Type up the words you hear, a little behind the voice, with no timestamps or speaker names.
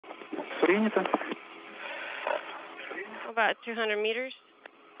Принято. About 200 meters.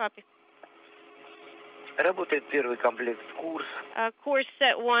 Copy. Работает первый комплект курс. Course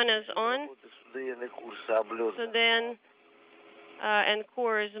set 1 is on. So then, and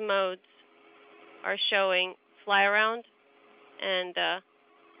course modes are showing fly around and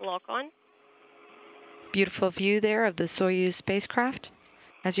lock on. Beautiful view there of the Soyuz spacecraft.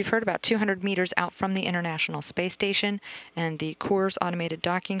 As you've heard, about 200 meters out from the International Space Station, and the Coors automated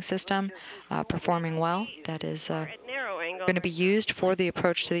docking system performing well. That is going to be used for the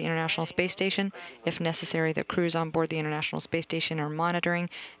approach to the International Space Station. If necessary, the crews on board the International Space Station are monitoring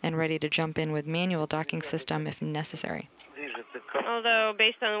and ready to jump in with manual docking system if necessary. Although,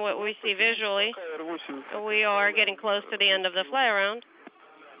 based on what we see visually, we are getting close to the end of the fly around.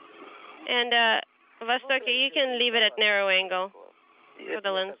 And Vostoki, you can leave it at narrow angle for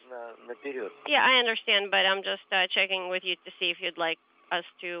the lens. Yeah, I understand, but I'm just checking with you to see if you'd like us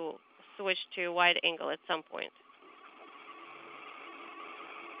to switch to wide angle at some point.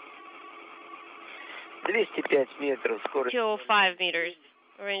 205 метров, скорость. 205 meters.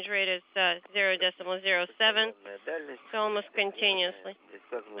 Range rate is 0.07, so almost continuously.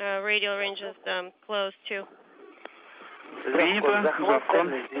 Radial range is close to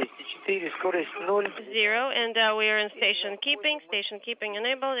 0, and we are in station keeping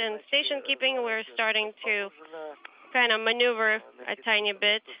enabled. In station keeping, we're starting to kind of maneuver a tiny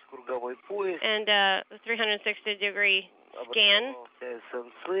bit, and 360-degree scan.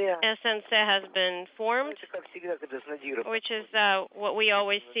 SNC has been formed, which is what we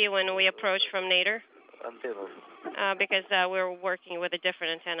always see when we approach from nadir, because we're working with a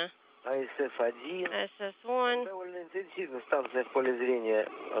different antenna. SS1.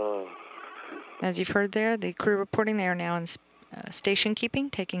 As you've heard there, the crew reporting they are now in station keeping,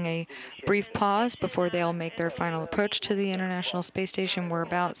 taking a brief pause before they'll make their final approach to the International Space Station. We're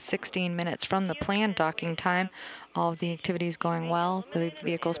about 16 minutes from the planned docking time. All of the activities going well. The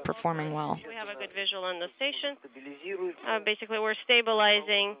vehicle's performing well. We have a good visual on the station. Basically, we're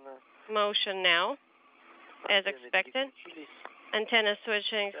stabilizing motion now, as expected. Antenna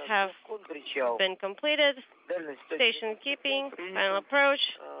switchings have been completed. Station keeping, final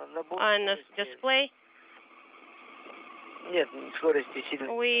approach on the display.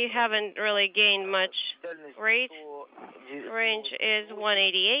 We haven't really gained much rate. Range is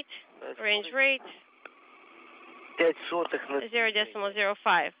 188. Range rate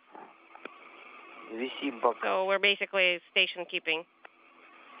 0.05. So we're basically station keeping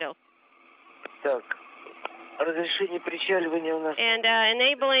still. And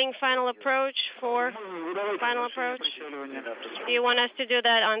enabling final approach for final approach. Do you want us to do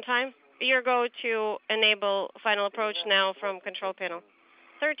that on time? You're going to enable final approach now from control panel.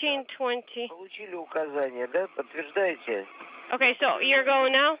 1320. Okay, so you're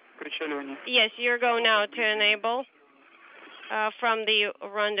going now? Yes, you're going now to enable from the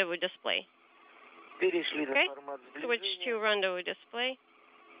rendezvous display. Okay, switch to rendezvous display.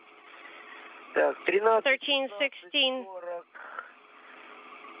 1316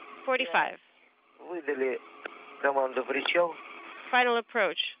 45. Final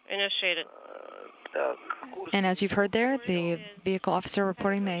approach initiated. And as you've heard there, the vehicle officer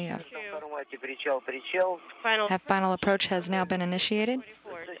reporting they have final approach has now been initiated.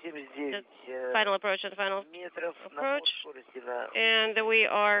 Final approach and final approach. And we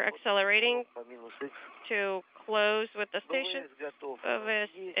are accelerating to close with the station. This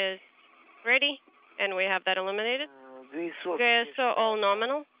is ready, and we have that illuminated. So all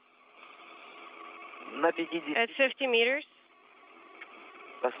nominal. At 50 meters.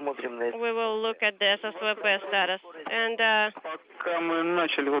 We will look at the SSWP status. And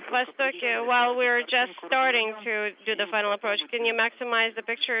Vostoki, while we're just starting to do the final approach, can you maximize the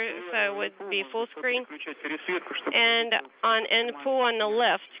picture so it would be full screen? And on NPU on the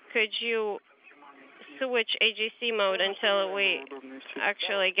left, could you switch AGC mode until we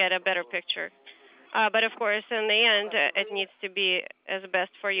actually get a better picture? But of course, in the end, it needs to be as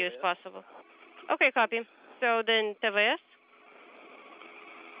best for you as possible. Okay, copy. So then TVS.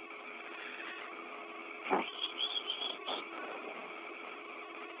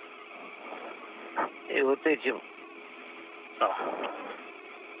 И вот этим.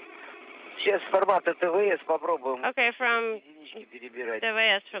 Сейчас формата ТВС попробуем. Okay, from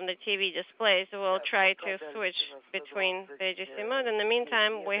TVS, from the TV displays, we'll try to switch between the AGC mode. In the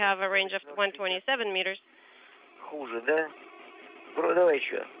meantime, we have a range of 127 meters. Хуже, да? Давай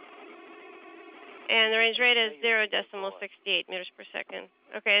еще. And the range rate is 0.68 meters per second.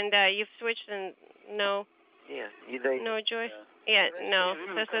 Okay, and you've switched and no. Yeah, no, Joyce? Yeah, no,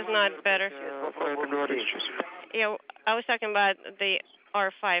 this is not better. Yeah, I was talking about the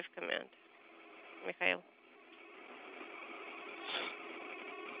R5 command, Mikhail.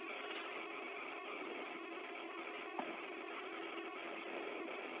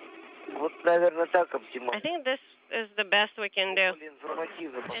 I think this is the best we can do.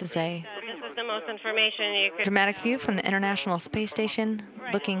 This is the most information you could. dramatic view from the International Space Station,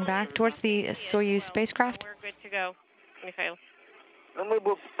 looking back towards the Soyuz spacecraft. We're good to go, Mikhail.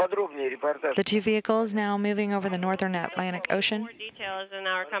 The two vehicles now moving over the northern Atlantic Ocean. More details in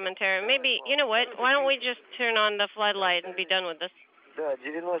our commentary. Maybe, you know what? Why don't we just turn on the floodlight and be done with this?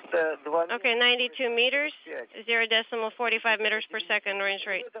 Okay, 92 meters, 0.45 meters per second range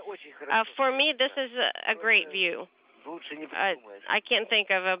rate. For me, this is a great view. I can't think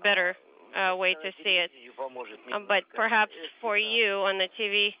of a better way to see it. But perhaps for you on the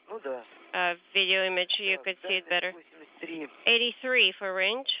TV video image, you could see it better. 83 for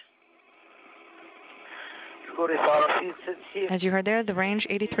range. As you heard there, the range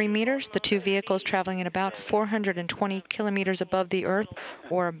 83 meters, the two vehicles traveling at about 420 kilometers above the Earth,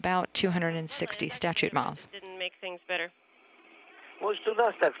 or about 260 statute miles. Didn't make things better.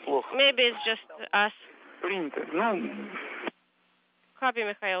 Maybe it's just us. Copy,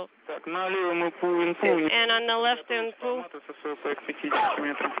 Mikhail. And on the left input,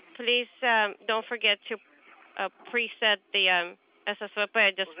 please don't forget to preset the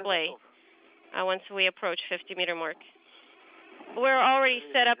SSVP display once we approach 50-meter mark. We're already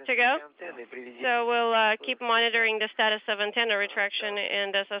set up to go, so we'll keep monitoring the status of antenna retraction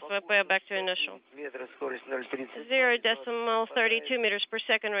and SSVP back to initial. 0.32 meters per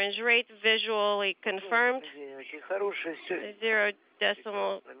second range rate, visually confirmed.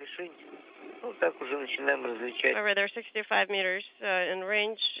 65 meters in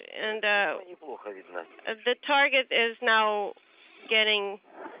range, and the target is now getting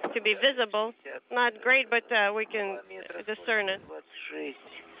to be visible. Not great, but we can discern it.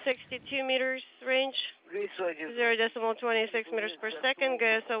 62 meters range, 0.26 meters per second,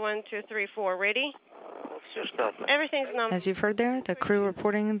 GSO 1, 2, 3, 4, ready. Everything's nominal. As you've heard there, the crew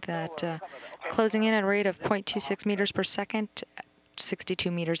reporting that closing in at a rate of 0.26 meters per second,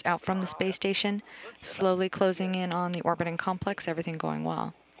 62 meters out from the space station, slowly closing in on the orbiting complex, everything going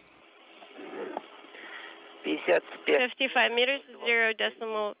well. 55 meters,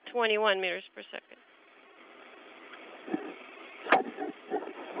 0.21 meters per second.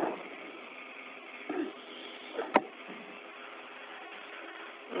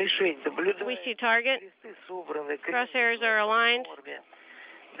 We see target. Crosshairs are aligned.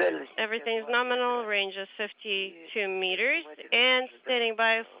 Everything's nominal. Range is 52 meters. And standing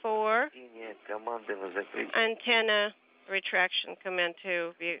by for antenna retraction command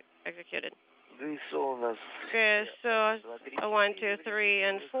to be executed. So 1, 2, 3,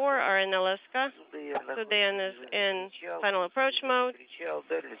 and 4 are in Alaska. Sudan is in final approach mode.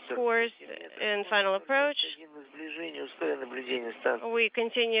 Course in final approach. We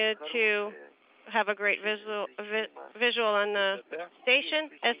continue to have a great visual on the station.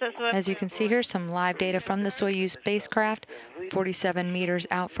 As you can see here, some live data from the Soyuz spacecraft, 47 meters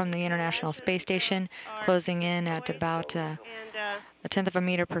out from the International Space Station, closing in at about a tenth of a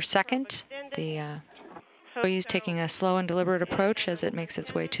meter per second. The Soyuz taking a slow and deliberate approach as it makes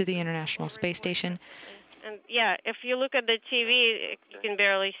its way to the International Space Station. And yeah, if you look at the TV, you can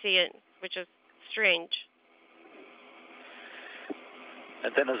barely see it, which is strange.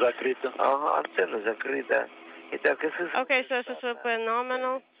 Антенна закрыта. Ага, антенна закрыта. Okay, so SSVP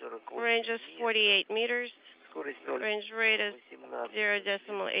nominal. Range is 48 meters. Range rate is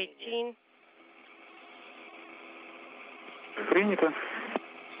 0.18.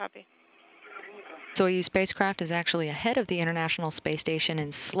 Copy. Soyuz spacecraft is actually ahead of the International Space Station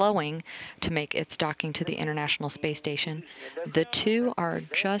in slowing to make its docking to the International Space Station. The two are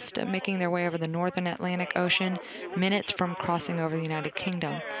just making their way over the northern Atlantic Ocean, minutes from crossing over the United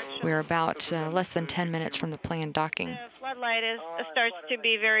Kingdom. We're about less than 10 minutes from the planned docking. The floodlight starts to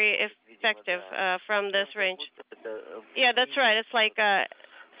be very effective from this range. Yeah, that's right. It's like it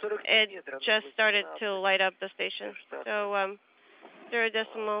just started to light up the station. So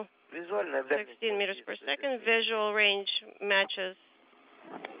 0.16 meters per second. Visual range matches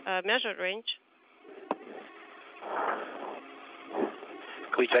measured range.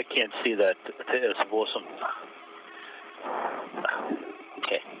 Koichi, I can't see that. It's awesome.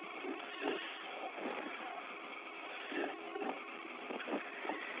 Okay.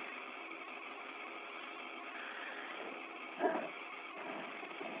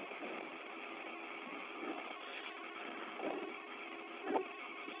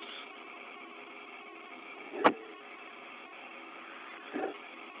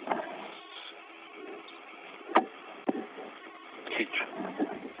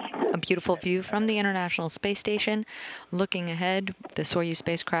 beautiful view from the International Space Station. Looking ahead, the Soyuz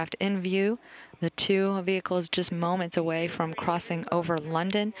spacecraft in view. The two vehicles just moments away from crossing over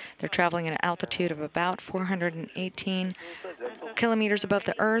London. They're traveling at an altitude of about 418 kilometers above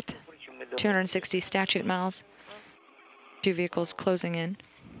the Earth, 260 statute miles. Two vehicles closing in.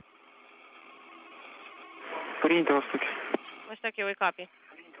 Востоке, we copy.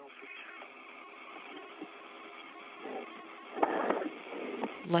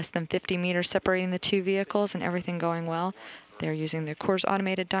 Less than 50 meters separating the two vehicles and everything going well. They're using the Kours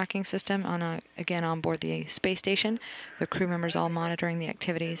automated docking system again on board the space station. The crew members all monitoring the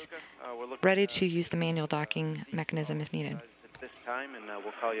activities, ready to use the manual docking mechanism if needed.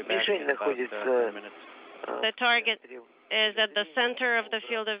 The target is at the center of the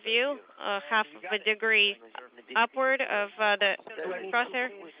field of view, half of a degree upward of the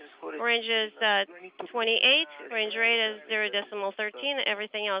crosshair. Range is 28, range rate is 0.13,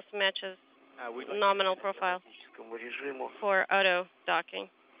 everything else matches nominal profile for auto docking.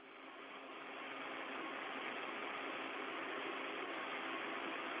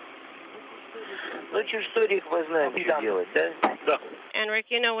 Enric,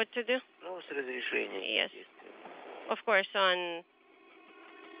 you know what to do? Yes. Of course, on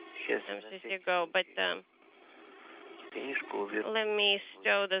MCC Go, but let me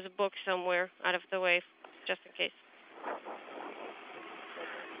stow this book somewhere out of the way, just in case.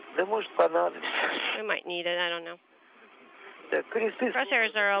 We might need it, I don't know.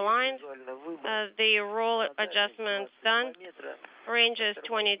 Crosshairs are aligned. The roll adjustment's done. Range is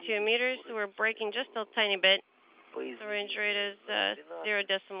 22 meters. We're braking just a tiny bit. The range rate is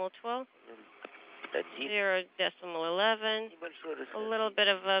 0.12. 0.11. A little bit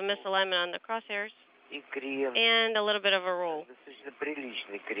of a misalignment on the crosshairs. And a little bit of a roll.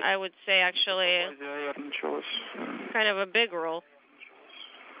 I would say actually kind of a big roll.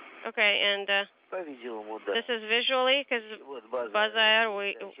 Okay, and this is visually, because Bazaar,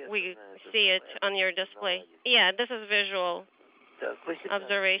 we see it on your display. Yeah, this is visual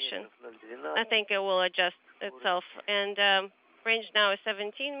observation. I think it will adjust itself. And range now is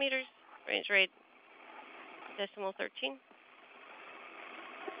 17 meters. Range rate 0.13.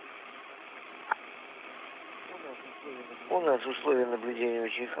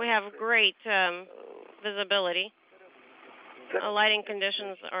 We have great visibility. Lighting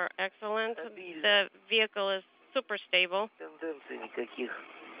conditions are excellent. The vehicle is super stable.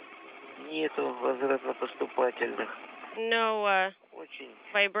 No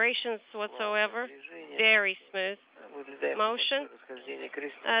vibrations whatsoever. Very smooth motion.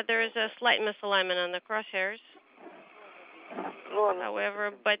 There is a slight misalignment on the crosshairs,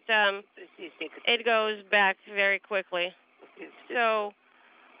 however, but it goes back very quickly. So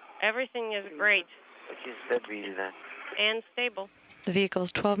everything is great and stable. The vehicle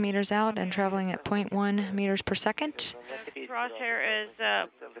is 12 meters out and traveling at 0.1 meters per second. Crosshair is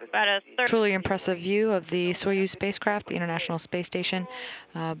about a third. Truly impressive view of the Soyuz spacecraft, the International Space Station,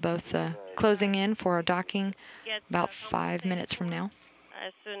 both closing in for a docking about 5 minutes from now.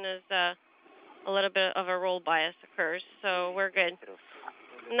 As soon as a little bit of a roll bias occurs, so we're good.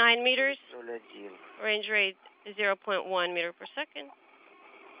 9 meters, range rate 0.1 meter per second.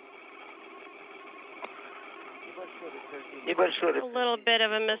 A little bit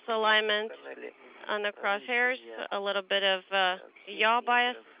of a misalignment on the crosshairs, a little bit of yaw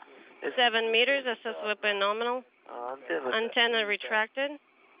bias. 7 meters, assist weapon nominal. Antenna retracted.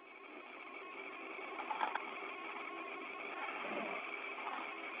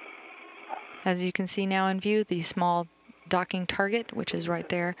 As you can see now in view, the small docking target, which is right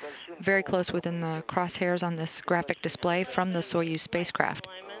there, very close within the crosshairs on this graphic display from the Soyuz spacecraft.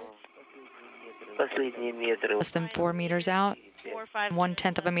 Less than 4 meters out,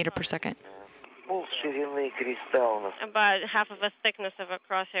 1/10 of a meter per second. About half of a thickness of a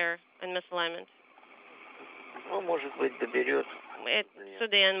crosshair and misalignment.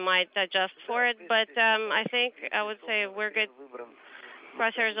 Sudan might adjust for it, but I would say we're good.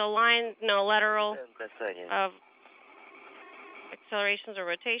 Crosshairs aligned, no lateral of accelerations or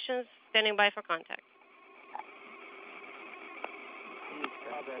rotations. Standing by for contact.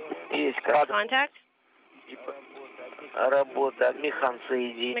 Contact.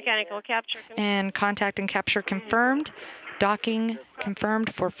 Mechanical capture. And contact and capture confirmed. Docking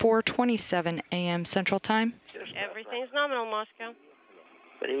confirmed for 4:27 a.m. Central Time. Everything's nominal, Moscow.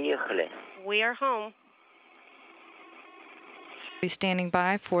 We are home. Be standing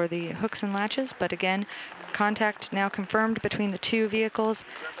by for the hooks and latches, but again, contact now confirmed between the two vehicles.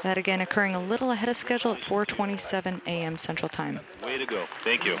 That again occurring a little ahead of schedule at 4:27 a.m. Central Time. to go.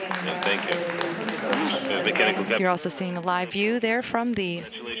 Thank you. Yeah, thank you. Mechanical You're also seeing a live view there from the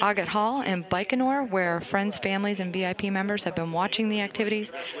Agat Hall in Baikonur, where friends, families, and VIP members have been watching the activities.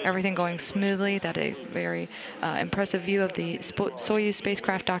 Everything going smoothly. That a very impressive view of the Soyuz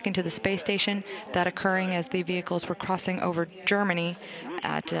spacecraft docking to the space station. That occurring as the vehicles were crossing over Germany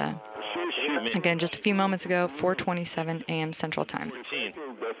at, again, just a few moments ago, 4:27 a.m. Central Time.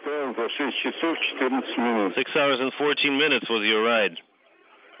 6 hours and 14 minutes was your ride.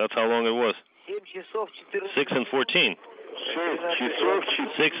 That's how long it was. 6 and 14.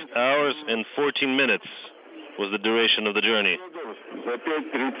 6 hours and 14 minutes was the duration of the journey.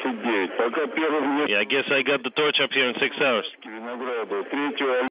 Yeah, I guess I got the torch up here in 6 hours.